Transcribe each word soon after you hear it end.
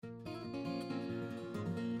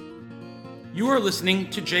You are listening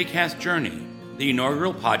to JCast Journey, the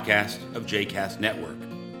inaugural podcast of JCast Network.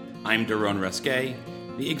 I'm Daron Resque,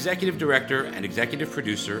 the Executive Director and Executive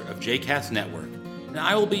Producer of JCast Network, and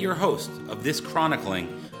I will be your host of this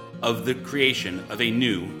chronicling of the creation of a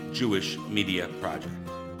new Jewish media project.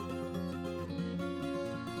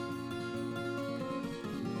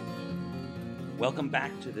 Welcome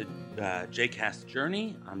back to the JCast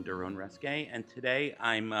Journey. I'm Daron Resque, and today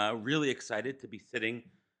I'm really excited to be sitting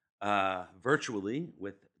virtually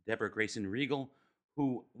with Deborah Grayson Riegel,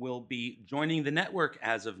 who will be joining the network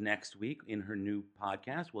as of next week in her new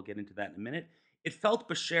podcast. We'll get into that in a minute. It felt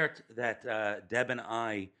beshert that Deb and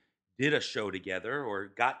I did a show together or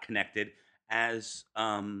got connected, as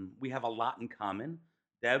we have a lot in common.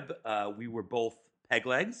 Deb, we were both peg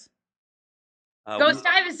legs. Go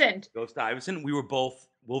Stuyvesant. Go Stuyvesant. We were both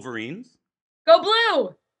Wolverines. Go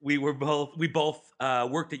Blue. We both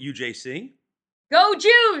worked at UJC. Go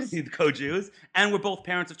Jews. Go Jews. And we're both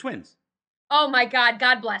parents of twins. Oh my God,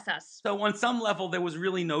 God bless us. So on some level, there was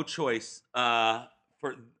really no choice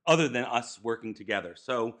for other than us working together.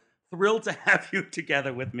 So thrilled to have you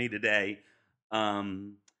together with me today.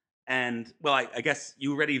 And well, I guess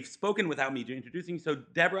you already have spoken without me introducing you. So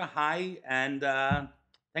Deborah, hi, and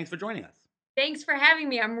thanks for joining us. Thanks for having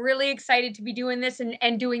me. I'm really excited to be doing this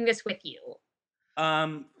and doing this with you.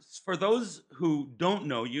 For those who don't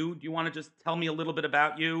know you, do you want to just tell me a little bit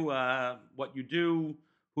about you, what you do,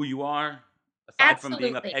 who you are, aside from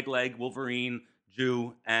being a peg leg, Wolverine,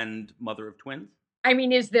 Jew, and mother of twins? I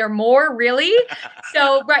mean, is there more, really?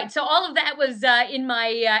 So all of that was in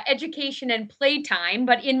my education and playtime,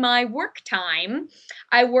 but in my work time,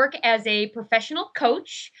 I work as a professional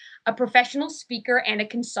coach, a professional speaker, and a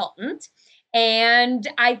consultant. And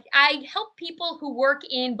I help people who work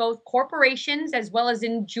in both corporations as well as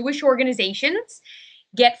in Jewish organizations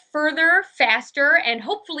get further, faster, and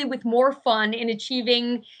hopefully with more fun in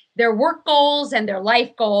achieving their work goals and their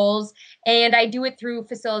life goals. And I do it through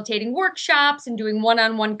facilitating workshops and doing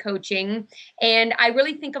one-on-one coaching. And I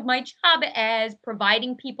really think of my job as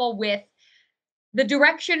providing people with the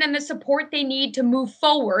direction and the support they need to move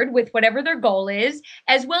forward with whatever their goal is,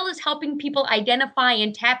 as well as helping people identify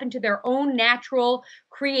and tap into their own natural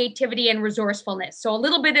creativity and resourcefulness. So a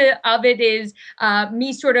little bit of it is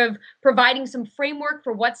me sort of providing some framework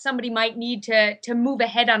for what somebody might need to move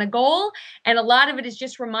ahead on a goal. And a lot of it is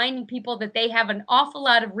just reminding people that they have an awful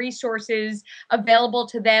lot of resources available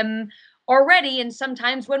to them already. And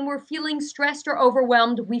sometimes when we're feeling stressed or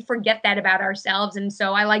overwhelmed, we forget that about ourselves. And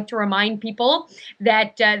so I like to remind people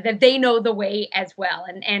that they know the way as well.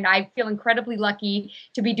 And I feel incredibly lucky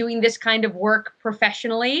to be doing this kind of work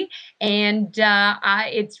professionally. And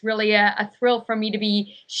it's really a thrill for me to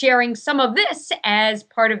be sharing some of this as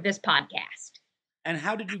part of this podcast. And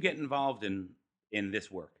how did you get involved in this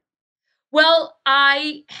work? Well,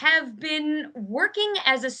 I have been working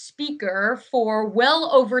as a speaker for well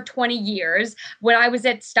over 20 years. When I was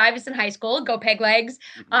at Stuyvesant High School, go Peg Legs,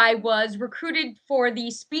 I was recruited for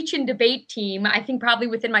the speech and debate team, I think probably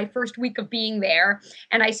within my first week of being there.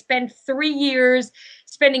 And I spent 3 years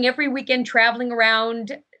spending every weekend traveling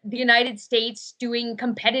around the United States doing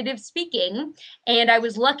competitive speaking. And I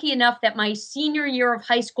was lucky enough that my senior year of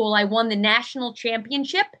high school, I won the national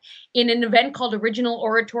championship in an event called Original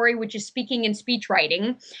Oratory, which is speaking and speech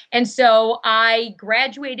writing. And so I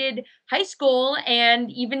graduated high school, and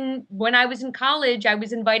even when I was in college, I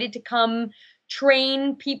was invited to come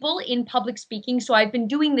train people in public speaking. So I've been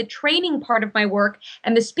doing the training part of my work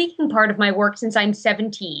and the speaking part of my work since I'm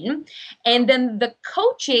 17. And then the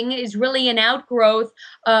coaching is really an outgrowth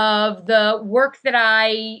of the work that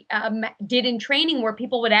I did in training, where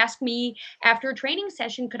people would ask me after a training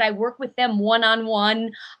session, could I work with them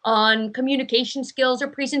one-on-one on communication skills or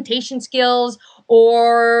presentation skills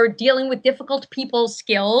or dealing with difficult people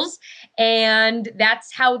skills. And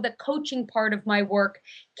that's how the coaching part of my work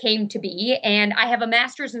came to be. And I have a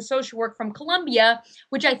master's in social work from Columbia,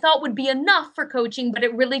 which I thought would be enough for coaching, but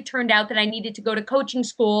it really turned out that I needed to go to coaching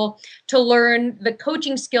school to learn the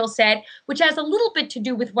coaching skill set, which has a little bit to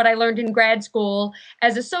do with what I learned in grad school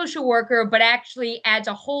as a social worker, but actually adds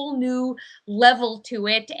a whole new level to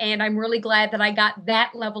it. And I'm really glad that I got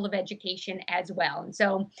that level of education as well. And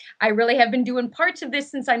so I really have been doing parts of this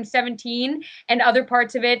since I'm 17, and other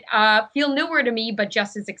parts of it feel newer to me, but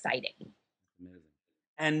just as exciting.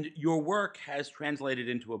 And your work has translated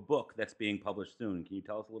into a book that's being published soon. Can you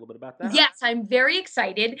tell us a little bit about that? Yes, I'm very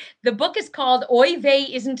excited. The book is called Oy Vey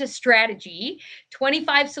Isn't a Strategy,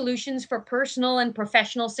 25 Solutions for Personal and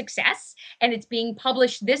Professional Success. And it's being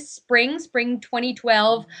published this spring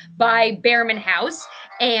 2012, by Behrman House.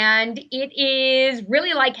 And it is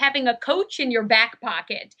really like having a coach in your back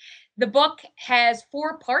pocket. The book has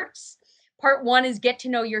 4 parts. Part 1 is get to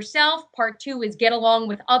know yourself. Part 2 is get along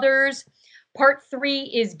with others. Part 3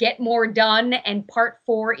 is get more done. And part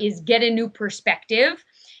 4 is get a new perspective.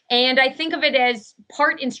 And I think of it as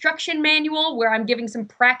part instruction manual, where I'm giving some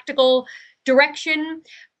practical direction.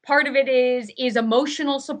 Part of it is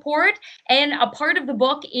emotional support, and a part of the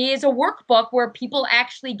book is a workbook where people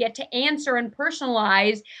actually get to answer and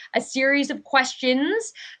personalize a series of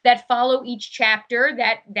questions that follow each chapter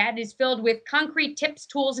that is filled with concrete tips,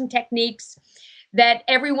 tools, and techniques that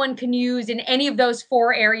everyone can use in any of those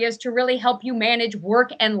 4 areas to really help you manage work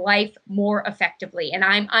and life more effectively. And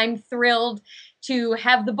I'm thrilled to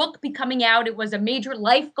have the book be coming out. It was a major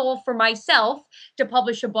life goal for myself to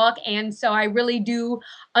publish a book. And so I really do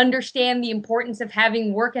understand the importance of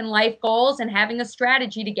having work and life goals and having a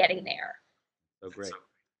strategy to getting there. So great.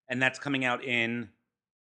 And that's coming out in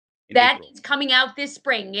that April. is coming out this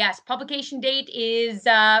spring. Yes. Publication date is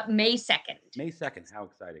May 2nd. May 2nd. How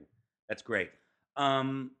exciting. That's great.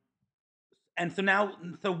 And so now,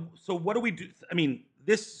 so what do we do? I mean,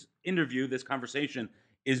 this interview, this conversation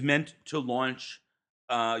is meant to launch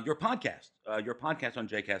your podcast on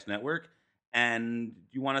JCast Network. And do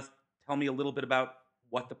you want to tell me a little bit about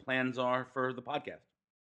what the plans are for the podcast?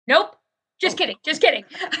 Nope. Just kidding. Just kidding.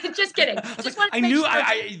 Just kidding. I knew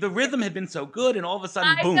the rhythm had been so good, and all of a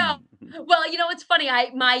sudden, boom. Know. Well, it's funny.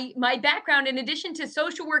 My background, in addition to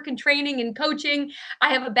social work and training and coaching,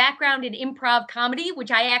 I have a background in improv comedy, which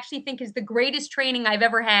I actually think is the greatest training I've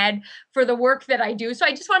ever had for the work that I do. So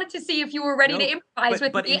I just wanted to see if you were ready to improvise with me.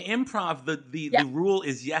 But in improv, the rule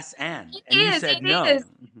is yes and you said no. Is.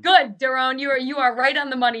 Good, Daron. You are right on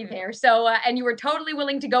the money there. So and you were totally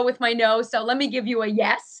willing to go with my no. So let me give you a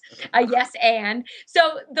yes and.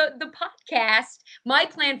 So the podcast, my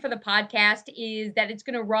plan for the podcast is that it's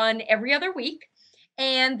going to run every other week,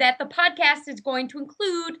 and that the podcast is going to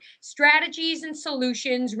include strategies and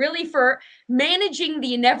solutions really for managing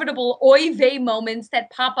the inevitable oy vey moments that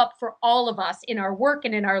pop up for all of us in our work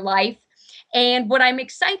and in our life. And what I'm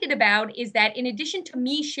excited about is that in addition to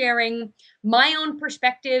me sharing my own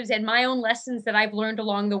perspectives and my own lessons that I've learned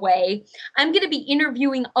along the way, I'm going to be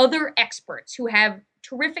interviewing other experts who have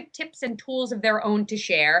terrific tips and tools of their own to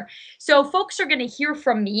share. So folks are going to hear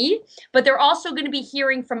from me, but they're also going to be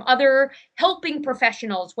hearing from other helping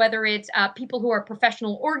professionals, whether it's people who are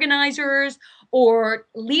professional organizers or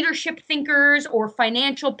leadership thinkers or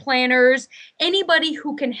financial planners, anybody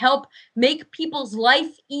who can help make people's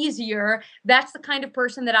life easier. That's the kind of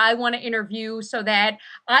person that I want to interview so that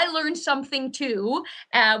I learn something too,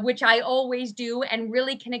 which I always do, and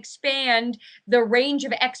really can expand the range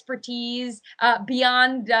of expertise beyond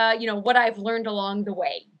what I've learned along the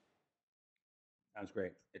way. Sounds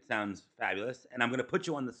great. It sounds fabulous. And I'm going to put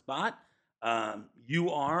you on the spot. You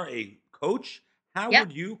are a coach. How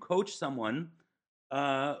would you coach someone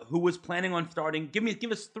who was planning on starting?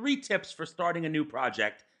 Give us 3 tips for starting a new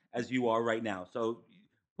project as you are right now. So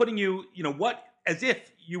putting you, as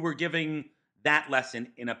if you were giving that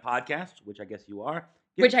lesson in a podcast, which I guess you are.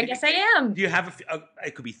 Which I guess I am. Do you have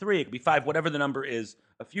it could be 3, it could be 5, whatever the number is,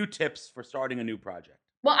 a few tips for starting a new project?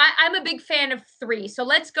 Well, I'm a big fan of 3, so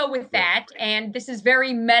let's go with that. And this is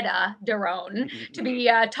very meta, Daron, to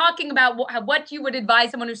be talking about what you would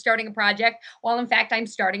advise someone who's starting a project, while in fact I'm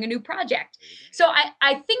starting a new project. So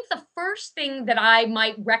I think the first thing that I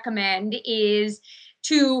might recommend is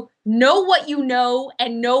to know what you know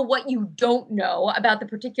and know what you don't know about the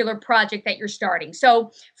particular project that you're starting.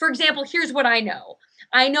 So, for example, here's what I know.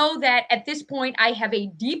 I know that at this point, I have a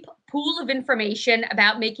deep pool of information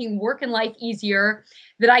about making work and life easier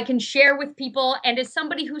that I can share with people. And as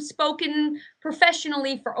somebody who's spoken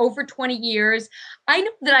professionally for over 20 years, I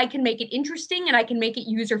know that I can make it interesting and I can make it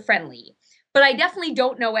user-friendly. But I definitely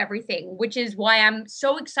don't know everything, which is why I'm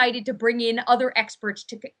so excited to bring in other experts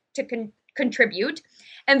to contribute.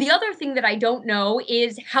 And the other thing that I don't know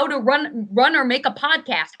is how to run or make a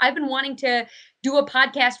podcast. I've been wanting to do a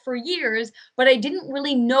podcast for years, but I didn't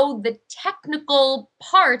really know the technical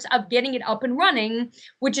parts of getting it up and running,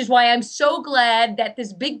 which is why I'm so glad that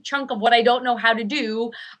this big chunk of what I don't know how to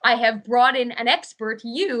do, I have brought in an expert,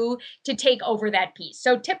 you, to take over that piece.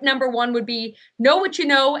 So tip number 1 would be know what you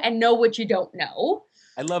know and know what you don't know.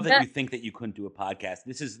 I love that you think that you couldn't do a podcast.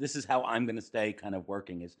 This is how I'm going to stay kind of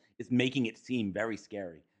working is making it seem very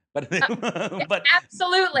scary. But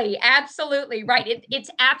absolutely right. It's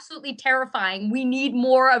absolutely terrifying. We need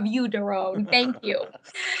more of you, Daron. Thank you.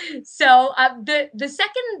 So the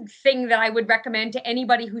second thing that I would recommend to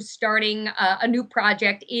anybody who's starting a new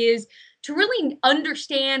project is to really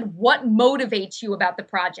understand what motivates you about the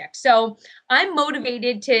project. So I'm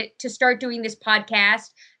motivated to start doing this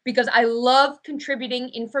podcast because I love contributing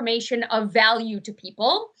information of value to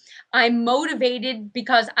people. I'm motivated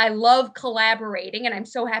because I love collaborating, and I'm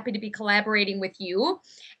so happy to be collaborating with you.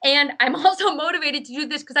 And I'm also motivated to do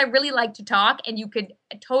this because I really like to talk, and you could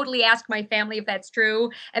totally ask my family if that's true,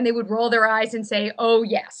 and they would roll their eyes and say, "Oh,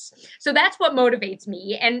 yes." So that's what motivates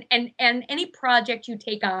me. And any project you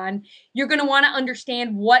take on, you're going to want to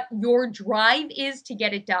understand what your drive is to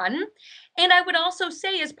get it done. And I would also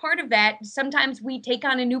say, as part of that, sometimes we take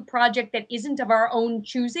on a new project that isn't of our own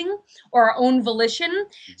choosing or our own volition.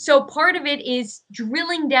 So part of it is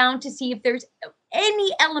drilling down to see if there's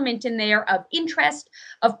any element in there of interest,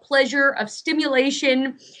 of pleasure, of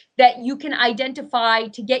stimulation that you can identify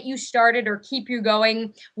to get you started or keep you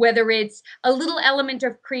going, whether it's a little element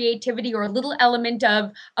of creativity or a little element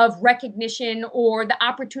of recognition or the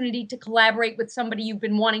opportunity to collaborate with somebody you've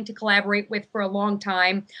been wanting to collaborate with for a long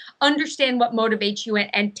time. Understand what motivates you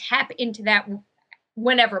and tap into that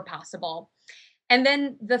whenever possible. And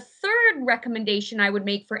then the third recommendation I would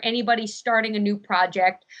make for anybody starting a new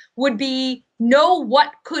project would be know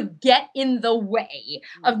what could get in the way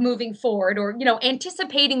of moving forward, or,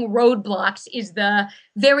 anticipating roadblocks is the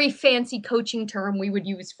very fancy coaching term we would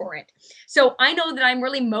use for it. So I know that I'm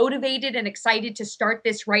really motivated and excited to start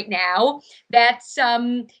this right now. That's,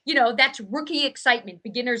 that's rookie excitement,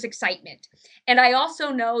 beginner's excitement. And I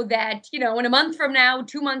also know that, in a month from now,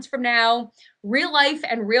 2 months from now, real life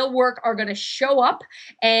and real work are going to show up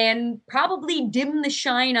and probably dim the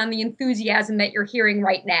shine on the enthusiasm that you're hearing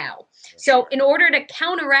right now. So in order to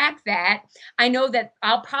counteract that, I know that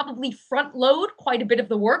I'll probably front load quite a bit of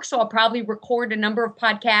the work. So I'll probably record a number of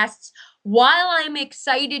podcasts while I'm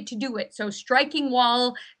excited to do it. So striking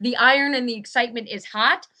while the iron and the excitement is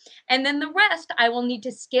hot. And then the rest I will need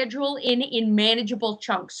to schedule in manageable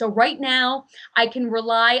chunks. So right now I can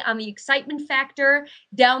rely on the excitement factor.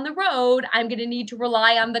 Down the road, I'm going to need to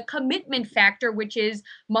rely on the commitment factor, which is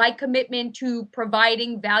my commitment to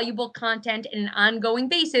providing valuable content in an ongoing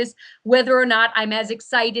basis, whether or not I'm as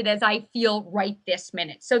excited as I feel right this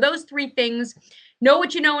minute. So those three things: know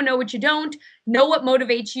what you know and know what you don't, know what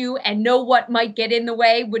motivates you, and know what might get in the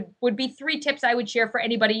way would be 3 tips I would share for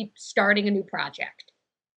anybody starting a new project.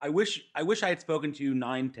 I wish I had spoken to you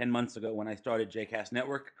 9-10 months ago when I started JCast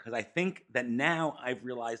Network, because I think that now I've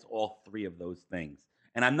realized all 3 of those things.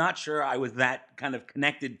 And I'm not sure I was that kind of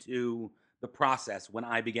connected to the process when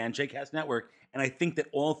I began JCast Network. And I think that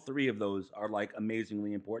all 3 of those are like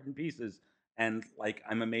amazingly important pieces. And like,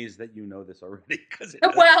 I'm amazed that you know this already, because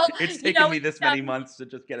it's taken me this many months to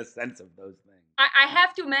just get a sense of those things. I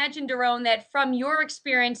have to imagine, Daron, that from your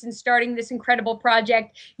experience in starting this incredible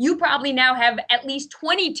project, you probably now have at least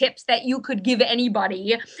 20 tips that you could give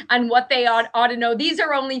anybody on what they ought to know. These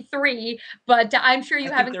are only 3, but I'm sure you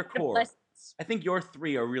have incredible lessons. I think your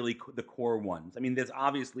 3 are really the core ones. I mean, there's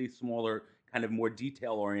obviously smaller, kind of more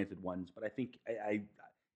detail-oriented ones, but I think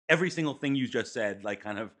every single thing you just said, like,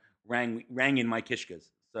 kind of rang in my kishkas.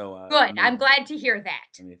 So good. Amazing. I'm glad to hear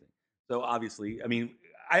that. Amazing. So obviously, I mean,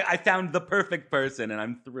 I found the perfect person, and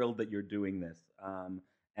I'm thrilled that you're doing this.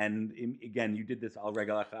 And again, you did this al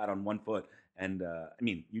regel echad on one foot. And I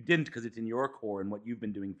mean, you didn't, because it's in your core and what you've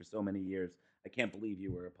been doing for so many years. I can't believe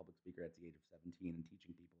you were a public speaker at the age of 17 and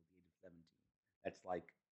teaching people at the age of 17. That's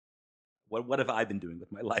like, what have I been doing with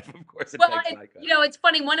my life? Of course, it's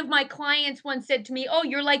funny. One of my clients once said to me, "Oh,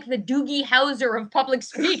 you're like the Doogie Howser of public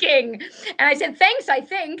speaking." And I said, "Thanks, I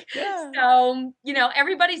think." Yeah. So,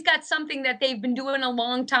 everybody's got something that they've been doing a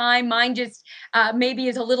long time. Mine just maybe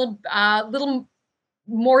is a little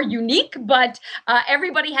more unique, but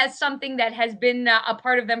everybody has something that has been a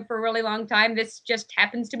part of them for a really long time. This just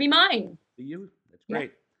happens to be mine. For you? That's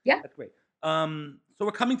great. Yeah. That's great. So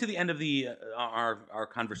we're coming to the end of our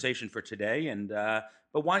conversation for today, and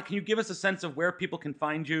but can you give us a sense of where people can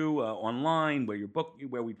find you online,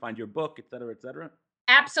 where we find your book, et cetera, et cetera?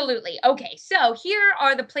 Absolutely. Okay, so here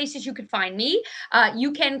are the places you can find me.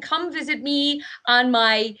 You can come visit me on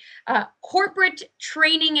my corporate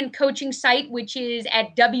training and coaching site, which is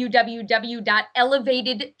at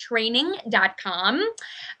www.elevatedtraining.com.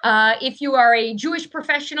 If you are a Jewish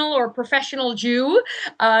professional or professional Jew,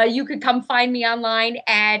 you could come find me online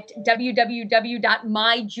at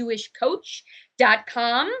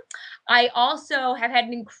www.myjewishcoach.com. I also have had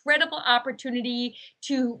an incredible opportunity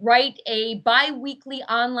to write a bi-weekly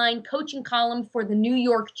online coaching column for the New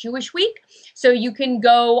York Jewish Week. So you can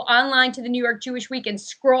go online to the New York Jewish Week and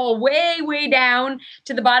scroll way, way down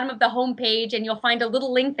to the bottom of the homepage, and you'll find a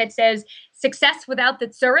little link that says Success Without the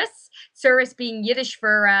Tsuris, Tsuris being Yiddish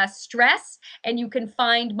for stress. And you can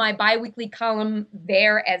find my bi-weekly column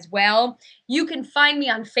there as well. You can find me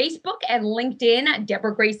on Facebook and LinkedIn,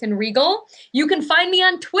 Deborah Grayson Regal. You can find me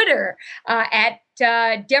on Twitter at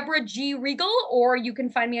Deborah G. Regal, or you can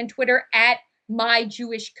find me on Twitter at My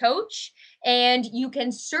Jewish Coach. And you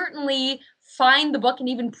can certainly find the book and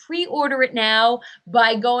even pre-order it now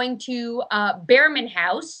by going to Behrman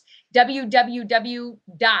House,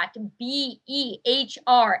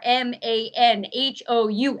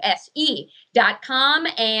 www.behrmanhouse.com.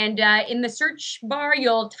 And in the search bar,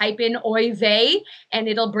 you'll type in Oy Vey, and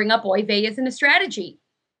it'll bring up Oy Vey Isn't a Strategy.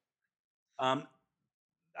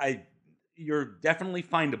 You're definitely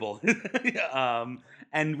findable.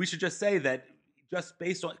 And we should just say that just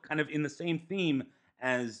based on kind of in the same theme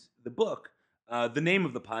as the book, the name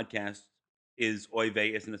of the podcast is Oy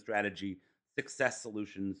Vey Isn't a Strategy, Success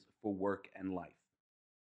Solutions for Work and Life.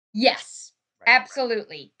 Yes,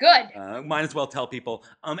 absolutely. Good. Might as well tell people.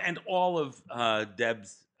 And all of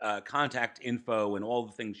Deb's contact info and all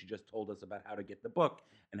the things she just told us about how to get the book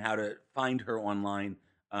and how to find her online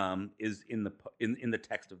is in the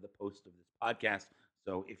text of the post of this podcast.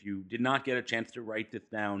 So if you did not get a chance to write this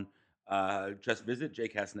down, just visit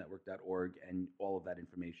jcastnetwork.org and all of that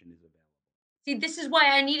information is available. See, this is why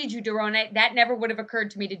I needed you, Doron. That never would have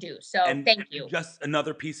occurred to me to do. So thank you. Just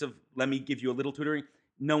another piece of, let me give you a little tutoring.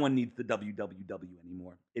 No one needs the www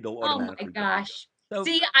anymore. It'll automatically. Oh my gosh. So,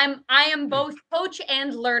 see, I am both coach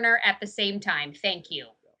and learner at the same time. Thank you.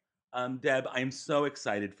 Deb, I am so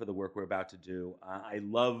excited for the work we're about to do. I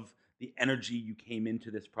love the energy you came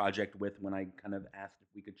into this project with when I kind of asked if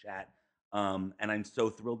we could chat. And I'm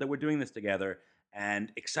so thrilled that we're doing this together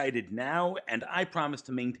and excited now. And I promise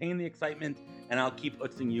to maintain the excitement, and I'll keep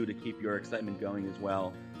pushing you to keep your excitement going as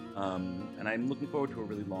well. And I'm looking forward to a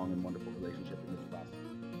really long and wonderful relationship in this process.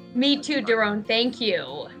 Me too, Doron. Thank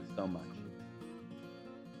you. Thank you so much.